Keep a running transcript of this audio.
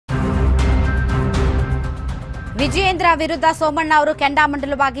ವಿಜಯೇಂದ್ರ ವಿರುದ್ಧ ಸೋಮಣ್ಣ ಅವರು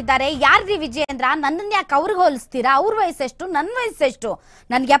ಕೆಂಡಾಮಂಡಲವಾಗಿದ್ದಾರೆ. ಯಾರ್ರಿ ವಿಜಯೇಂದ್ರ? ನನ್ನನ್ನು ಯಾಕೆ ಅವ್ರಿಗೆ ಹೋಲಿಸ್ತೀರಾ? ಅವ್ರ ವಯಸ್ಸೆಷ್ಟು, ನನ್ನ ವಯಸ್ಸೆಷ್ಟು?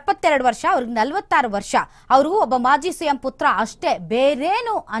 ನನ್ಗೆ 72 ವರ್ಷ, ಅವ್ರಿಗೆ 46 ವರ್ಷ. ಅವರು ಒಬ್ಬ ಮಾಜಿ ಸಿಎಂ ಪುತ್ರ ಅಷ್ಟೇ,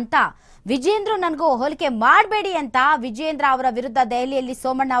 ಬೇರೇನು ಅಂತ ವಿಜಯೇಂದ್ರ ನನಗೂ ಹೋಲಿಕೆ ಮಾಡಬೇಡಿ ಅಂತ ವಿಜಯೇಂದ್ರ ಅವರ ವಿರುದ್ಧ ದೆಹಲಿಯಲ್ಲಿ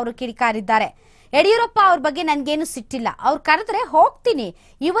ಸೋಮಣ್ಣ ಅವರು ಕಿಡಿಕಾರಿದ್ದಾರೆ. ಯಡಿಯೂರಪ್ಪ ಅವ್ರ ಬಗ್ಗೆ ನನ್ಗೇನು ಸಿಟ್ಟಿಲ್ಲ, ಅವ್ರು ಕರೆದ್ರೆ ಹೋಗ್ತೀನಿ.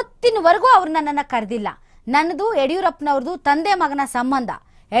 ಇವತ್ತಿನವರೆಗೂ ಅವ್ರು ನನ್ನನ್ನು ಕರೆದಿಲ್ಲ. ನನ್ನದು ಯಡಿಯೂರಪ್ಪನವ್ರದ್ದು ತಂದೆ ಮಗನ ಸಂಬಂಧ.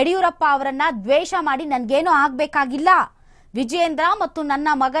 ಯಡಿಯೂರಪ್ಪ ಅವರನ್ನ ದ್ವೇಷ ಮಾಡಿ ನನ್ಗೇನು ಆಗ್ಬೇಕಾಗಿಲ್ಲ. ವಿಜಯೇಂದ್ರ ಮತ್ತು ನನ್ನ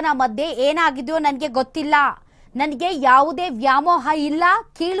ಮಗನ ಮಧ್ಯೆ ಏನಾಗಿದೆಯೋ ನನಗೆ ಗೊತ್ತಿಲ್ಲ. ನನಗೆ ಯಾವುದೇ ವ್ಯಾಮೋಹ ಇಲ್ಲ,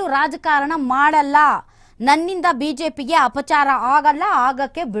 ಕೀಳು ರಾಜಕಾರಣ ಮಾಡಲ್ಲ. ನನ್ನಿಂದ ಬಿಜೆಪಿಗೆ ಅಪಚಾರ ಆಗಲ್ಲ,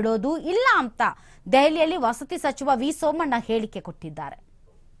 ಆಗಕ್ಕೆ ಬಿಡೋದು ಇಲ್ಲ ಅಂತ ದೆಹಲಿಯಲ್ಲಿ ವಸತಿ ಸಚಿವ ವಿ ಸೋಮಣ್ಣ ಹೇಳಿಕೆ ಕೊಟ್ಟಿದ್ದಾರೆ.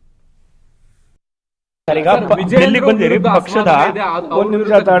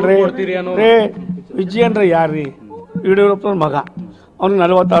 ವಿಜಯೇಂದ್ರ ಯಾರ್ರಿ? ಯಡಿಯೂರಪ್ಪನ ಮಗ. ಅವ್ನು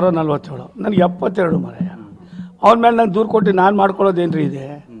 46 47, ನನಗೆ 72 ಮರೆಯ. ಅವನ ಮೇಲೆ ನಾನು ದೂರು ಕೊಟ್ಟು ನಾನು ಮಾಡ್ಕೊಳ್ಳೋದೇನ್ರಿ ಇದೆ?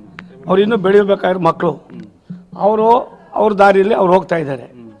 ಅವ್ರು ಇನ್ನೂ ಬೆಳಿಬೇಕಾದ್ರೆ ಮಕ್ಕಳು, ಅವ್ರ ದಾರಿಯಲ್ಲಿ ಅವ್ರು ಹೋಗ್ತಾ ಇದ್ದಾರೆ.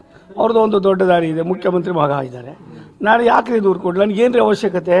 ಅವ್ರದ್ದು ಒಂದು ದೊಡ್ಡ ದಾರಿ ಇದೆ, ಮುಖ್ಯಮಂತ್ರಿ ಮಗ ಇದ್ದಾರೆ. ನಾನು ಯಾಕ್ರಿ ದೂರು ಕೊಡಲಿ? ನನಗೇನ್ರಿ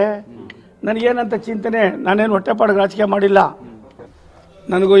ಅವಶ್ಯಕತೆ? ನನಗೇನಂತ ಚಿಂತನೆ? ನಾನೇನು ಹೊಟ್ಟೆಪಾಡಿಗೆ ರಾಜಕೀಯ ಮಾಡಿಲ್ಲ.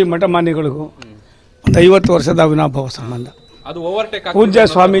 ನನಗೂ ಈ ಮಠ ಮಾನ್ಯಗಳಿಗೂ ಒಂದು 50 ವರ್ಷದ ಅವಿನಾಭಾವ ಸಂಬಂಧ. ಪೂಜ್ಯ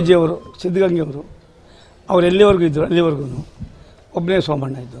ಸ್ವಾಮೀಜಿಯವರು, ಸಿದ್ಧಗಂಗೆಯವರು, ಅವ್ರು ಎಲ್ಲಿವರೆಗೂ ಇದ್ದರು ಅಲ್ಲಿವರೆಗೂ ಒಬ್ಬನೇ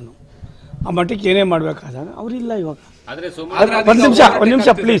ಸೋಮಣ್ಣ ಇದ್ದನು. ಆ ಮಠಕ್ಕೆ ಏನೇ ಮಾಡಬೇಕಾದಾಗ ಅವರಿಲ್ಲ. ಇವಾಗ ಒಂದು ನಿಮಿಷ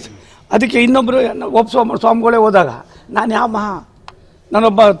ಪ್ಲೀಸ್. ಅದಕ್ಕೆ ಇನ್ನೊಬ್ಬರು ಸ್ವಾಮಿಗಳೇ ಹೋದಾಗ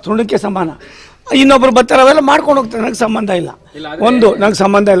ನಾನೊಬ್ಬ ತೃಣಕ್ಕೆ ಸಮಾನ. ಇನ್ನೊಬ್ರು ಬರ್ತಾರೆ, ಅವೆಲ್ಲ ಮಾಡ್ಕೊಂಡು ಹೋಗ್ತಾರೆ. ನನಗೆ ಸಂಬಂಧ ಇಲ್ಲ. ನಂಗೆ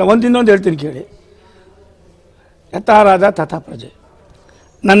ಸಂಬಂಧ ಇಲ್ಲ. ಇನ್ನೊಂದು ಹೇಳ್ತೀನಿ ಕೇಳಿ. ಯಥಾರಾಧ ತಥಾ ಪ್ರಜೆ.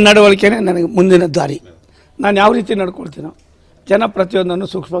 ನನ್ನ ನಡವಳಿಕೆನೇ ನನಗೆ ಮುಂದಿನ ದಾರಿ. ನಾನು ಯಾವ ರೀತಿ ನಡ್ಕೊಳ್ತೀನೋ ಜನ ಪ್ರತಿಯೊಂದನ್ನು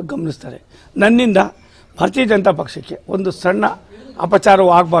ಸೂಕ್ಷ್ಮವಾಗಿ ಗಮನಿಸ್ತಾರೆ. ನನ್ನಿಂದ ಭಾರತೀಯ ಜನತಾ ಪಕ್ಷಕ್ಕೆ ಒಂದು ಸಣ್ಣ ಅಪಚಾರವೂ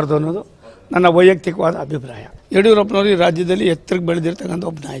ಆಗಬಾರ್ದು ಅನ್ನೋದು ನನ್ನ ವೈಯಕ್ತಿಕವಾದ ಅಭಿಪ್ರಾಯ. ಯಡಿಯೂರಪ್ಪನವರು ಈ ರಾಜ್ಯದಲ್ಲಿ ಎತ್ತರಕ್ಕೆ ಬೆಳೆದಿರ್ತಕ್ಕಂಥ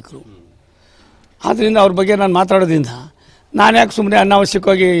ಒಬ್ಬ ನಾಯಕರು. ಆದ್ದರಿಂದ ಅವ್ರ ಬಗ್ಗೆ ನಾನು ಮಾತಾಡೋದ್ರಿಂದ ನಾನು ಯಾಕೆ ಸುಮ್ಮನೆ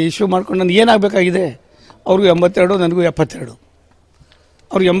ಅನಾವಶ್ಯಕವಾಗಿ ಇಶ್ಯೂ ಮಾಡ್ಕೊಂಡು ನನಗೆ ಏನಾಗಬೇಕಾಗಿದೆ? ಅವ್ರಿಗೂ 82, ನನಗೂ 72.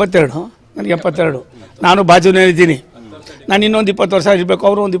 ಅವ್ರಿಗೆ 82, ನನಗೆ 72. ನಾನು ಬಾಜುನೇ ಇದ್ದೀನಿ. ನಾನು ಇನ್ನೊಂದು 20 ವರ್ಷ ಇರಬೇಕು,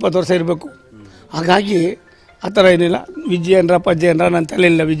 ಅವರು ಒಂದು 20 ವರ್ಷ ಇರಬೇಕು. ಹಾಗಾಗಿ ಆ ಥರ ಏನಿಲ್ಲ. ವಿಜಯೇಂದ್ರ ಪಜ್ಜೇಂದ್ರ ನನ್ನ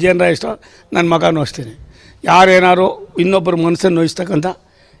ತಲೆಯಿಲ್ಲ. ವಿಜಯೇಂದ್ರ ಎಷ್ಟೋ, ನನ್ನ ಮಗನೂ ಅಷ್ಟೇ. ಯಾರೇನಾರು ಇನ್ನೊಬ್ಬರು ಮನಸ್ಸನ್ನು ನೋಯಿಸ್ತಕ್ಕಂಥ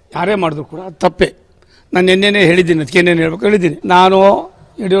ಯಾರೇ ಮಾಡಿದ್ರು ಕೂಡ ಅದು ತಪ್ಪೇ. ನಾನು ನಿನ್ನೆನೇ ಹೇಳಿದ್ದೀನಿ, ಅದಕ್ಕೆ ಏನೇನು ಹೇಳ್ಬೇಕು ಹೇಳಿದ್ದೀನಿ. ನಾನು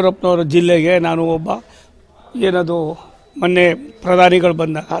ಯಡಿಯೂರಪ್ಪನವರ ಜಿಲ್ಲೆಗೆ ನಾನು ಒಬ್ಬ ಏನದು ಮೊನ್ನೆ ಪ್ರಧಾನಿಗಳು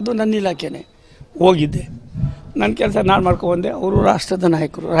ಬಂದಾಗ ಅದು ನನ್ನ ಇಲಾಖೆನೇ ಹೋಗಿದ್ದೆ. ನನ್ನ ಕೆಲಸ ನಾನು ಮಾಡ್ಕೊಂಡೆ. ಅವರು ರಾಷ್ಟ್ರದ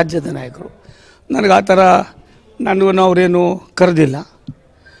ನಾಯಕರು, ರಾಜ್ಯದ ನಾಯಕರು. ನನಗೆ ಆ ಥರ ಅವರೇನು ಕರೆದಿಲ್ಲ,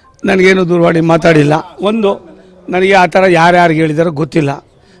 ನನಗೇನು ದೂರವಾಣಿ ಮಾತಾಡಿಲ್ಲ. ನನಗೆ ಆ ಥರ ಯಾರ್ಯಾರಿಗೆ ಹೇಳಿದಾರೋ ಗೊತ್ತಿಲ್ಲ.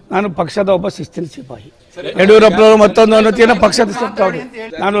 ನಾನು ಪಕ್ಷದ ಒಬ್ಬ ಶಿಸ್ತಿನ ಸಿಪಾಯಿ. ಯಡಿಯೂರಪ್ಪನವರು ಮತ್ತೊಂದು ಅನ್ನೋದೇನೋ ಪಕ್ಷದ ಸಿಗ್ತಾವ್ರಿ.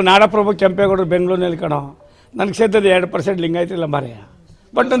 ನಾನು ನಾಡಪ್ರಭು ಕೆಂಪೇಗೌಡರು ಬೆಂಗಳೂರಿನಲ್ಲಿ ಕಣೋ. ನನ್ನ ಕ್ಷೇತ್ರದ 2% ಲಿಂಗಾಯತಿಲ್ಲ ಮಾರೆಯ.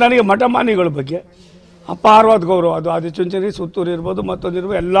 ಬಟ್ ನನಗೆ ಮಠಮಾನ್ಯಗಳ ಬಗ್ಗೆ ಅಪಾರವಾದ ಗೌರವ. ಅದು ಆದಿಚುಂಚನಗಿ, ಸುತ್ತೂರು ಇರ್ಬೋದು,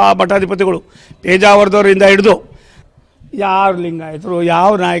 ಮತ್ತೊಂದಿರ್ಬೋದು, ಎಲ್ಲ ಮಠಾಧಿಪತಿಗಳು ಪೇಜಾವರದವರಿಂದ ಹಿಡಿದು ಯಾರು ಲಿಂಗಾಯತರು, ಯಾವ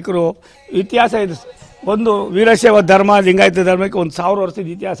ನಾಯಕರು, ಇತಿಹಾಸ ಇದೆ. ಒಂದು ವೀರಶೈವ ಧರ್ಮ, ಲಿಂಗಾಯತ ಧರ್ಮಕ್ಕೆ 1000 ವರ್ಷದ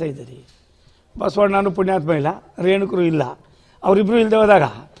ಇತಿಹಾಸ ಇದೆ ರೀ. ಬಸವಣ್ಣನೂ ಪುಣ್ಯಾತ್ಮ ಇಲ್ಲ, ರೇಣುಕರು ಇಲ್ಲ. ಅವರಿಬ್ಬರು ಇಲ್ಲದೆ ಹೋದಾಗ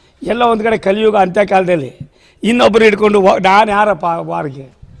ಎಲ್ಲ ಒಂದು ಕಡೆ ಕಲಿಯುಗ ಅಂತ್ಯಕಾಲದಲ್ಲಿ ಇನ್ನೊಬ್ಬರು ಹಿಡ್ಕೊಂಡು ನಾನು ಯಾರಪ್ಪ ವಾರಿಗೆ?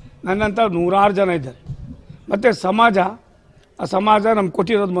 ನನ್ನಂಥ 100 ಜನ ಇದ್ದಾರೆ. ಮತ್ತು ಆ ಸಮಾಜ ನಮ್ಗೆ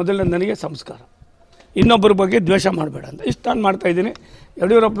ಕೊಟ್ಟಿರೋದು ಮೊದಲನೇ ನನಗೆ ಸಂಸ್ಕಾರ. ಇನ್ನೊಬ್ಬರ ಬಗ್ಗೆ ದ್ವೇಷ ಮಾಡಬೇಡ ಅಂತ ಇಷ್ಟು ನಾನು ಮಾಡ್ತಾಯಿದ್ದೀನಿ.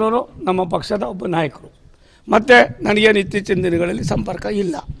 ಯಡಿಯೂರಪ್ಪನವರು ನಮ್ಮ ಪಕ್ಷದ ಒಬ್ಬ ನಾಯಕರು. ಮತ್ತು ನನಗೇನು ಇತ್ತೀಚಿನ ದಿನಗಳಲ್ಲಿ ಸಂಪರ್ಕ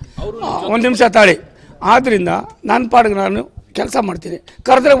ಇಲ್ಲ. ಒಂದು ನಿಮಿಷ ತಾಳಿ. ಆದ್ದರಿಂದ ನನ್ನ ಪಾಡಿಗೆ ನಾನು ಕೆಲಸ ಮಾಡ್ತೀನಿ.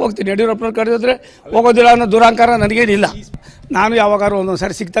 ಕರೆದ್ರೆ ಹೋಗ್ತೀನಿ. ಯಡಿಯೂರಪ್ಪನವ್ರು ಕರೆದಿದ್ರೆ ಹೋಗೋದಿಲ್ಲ ಅನ್ನೋ ದುರಾಂಕಾರ ನನಗೇನಿಲ್ಲ. ನಾನು ಯಾವಾಗಾರು ಒಂದೊಂದು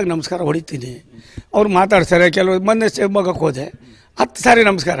ಸಾರಿ ಸಿಕ್ಕಿದಾಗ ನಮಸ್ಕಾರ ಹೊಡಿತೀನಿ. ಅವ್ರು ಮಾತಾಡ್ತಾರೆ. ಕೆಲವು ಮೊನ್ನೆ ಶಿವಮೊಗ್ಗಕ್ಕೆ ಹೋದೆ, 10 ಸಾರಿ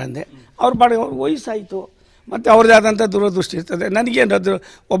ನಮಸ್ಕಾರ ಅಂದೆ. ಅವ್ರ ಪಾಡಿಗೆ ಅವ್ರ ವಯಸ್ಸಾಯಿತು, ಮತ್ತು ಅವ್ರದ್ದೇ ಆದಂಥ ದೂರದೃಷ್ಟಿ ಇರ್ತದೆ. ನನಗೇನಾದ್ರು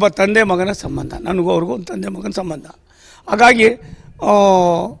ಒಬ್ಬ ತಂದೆ ಮಗನ ಸಂಬಂಧ, ನನಗೂ ಅವ್ರಿಗೂ ಒಂದು ತಂದೆ ಮಗನ ಸಂಬಂಧ. ಹಾಗಾಗಿ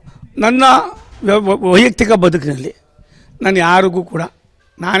ನನ್ನ ವೈಯಕ್ತಿಕ ಬದುಕಿನಲ್ಲಿ ನಾನು ಯಾರಿಗೂ ಕೂಡ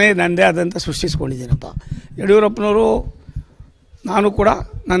ನಾನೇ ನನ್ನದೇ ಆದಂಥ ಸೃಷ್ಟಿಸ್ಕೊಂಡಿದ್ದೀನಪ್ಪ. ಯಡಿಯೂರಪ್ಪನವರು ನಾನು ಕೂಡ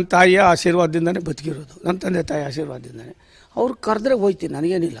ನನ್ನ ತಾಯಿಯ ಆಶೀರ್ವಾದದಿಂದನೇ ಬದುಕಿರೋದು, ನನ್ನ ತಂದೆ ತಾಯಿ ಆಶೀರ್ವಾದದಿಂದನೇ. ಅವ್ರು ಕರೆದ್ರೆ ಹೋಗ್ತೀನಿ,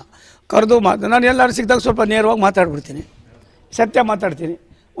 ನನಗೇನಿಲ್ಲ. ಕರೆದು ನಾನು ಎಲ್ಲರೂ ಸಿಕ್ಕಿದಾಗ ಸ್ವಲ್ಪ ನೇರವಾಗಿ ಮಾತಾಡ್ಬಿಡ್ತೀನಿ, ಸತ್ಯ ಮಾತಾಡ್ತೀನಿ.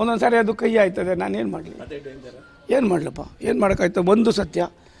 ಒಂದೊಂದು ಸಾರಿ ಅದು ಕೈ ಆಯ್ತದೆ, ನಾನೇನು ಮಾಡಲಿ? ಏನು ಮಾಡಲಪ್ಪ? ಏನು ಮಾಡೋಕ್ಕಾಯ್ತು? ಒಂದು ಸತ್ಯ,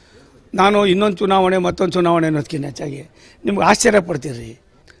 ನಾನು ಇನ್ನೊಂದು ಚುನಾವಣೆ ಮತ್ತೊಂದು ಚುನಾವಣೆ ಅನ್ನೋದಕ್ಕಿಂತ ಹೆಚ್ಚಾಗಿ ನಿಮ್ಗೆ ಆಶ್ಚರ್ಯ ಪಡ್ತೀರಿ.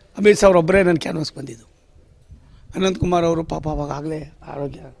 ಅಮಿತ್ ಶಾ ಅವರೊಬ್ಬರೇ ನನ್ನ ಕ್ಯಾನ್ವಸ್ ಬಂದಿದ್ದು. ಅನಂತಕುಮಾರ್ ಅವರು ಪಾಪ ಅವಾಗ ಆಗಲೇ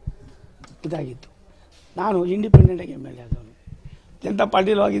ಆರೋಗ್ಯ ಇದಾಗಿತ್ತು. ನಾನು ಇಂಡಿಪೆಂಡೆಂಟಾಗಿ MLA ಆದವನು. ಜನತಾ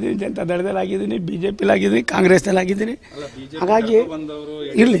ಪಾರ್ಟಿಲೂ ಆಗಿದ್ದೀನಿ, ಜನತಾ ದಳದಲ್ಲಿ ಆಗಿದ್ದೀನಿ, BJPಲಿ ಆಗಿದ್ದೀನಿ, ಕಾಂಗ್ರೆಸ್ನಲ್ಲಿ ಆಗಿದ್ದೀನಿ. ಹಾಗಾಗಿ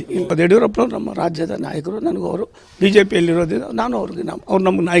ಇರಲಿ, ಯಡಿಯೂರಪ್ಪನವ್ರು ನಮ್ಮ ರಾಜ್ಯದ ನಾಯಕರು, ನನಗೂ ಅವರು BJPಯಲ್ಲಿರೋದ್ರಿಂದ ನಾನು ಅವ್ರಿಗೆ ಅವ್ರು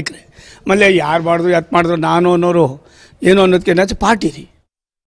ನಮ್ಮ ನಾಯಕರೇ. ಆಮೇಲೆ ಯಾರು ಮಾಡಿದ್ರು ಯಾಕೆ ಮಾಡಿದ್ರು ನಾನು ಅನ್ನೋರು ಏನು ಅನ್ನೋದಕ್ಕೆ ಪಾರ್ಟಿ ರೀ.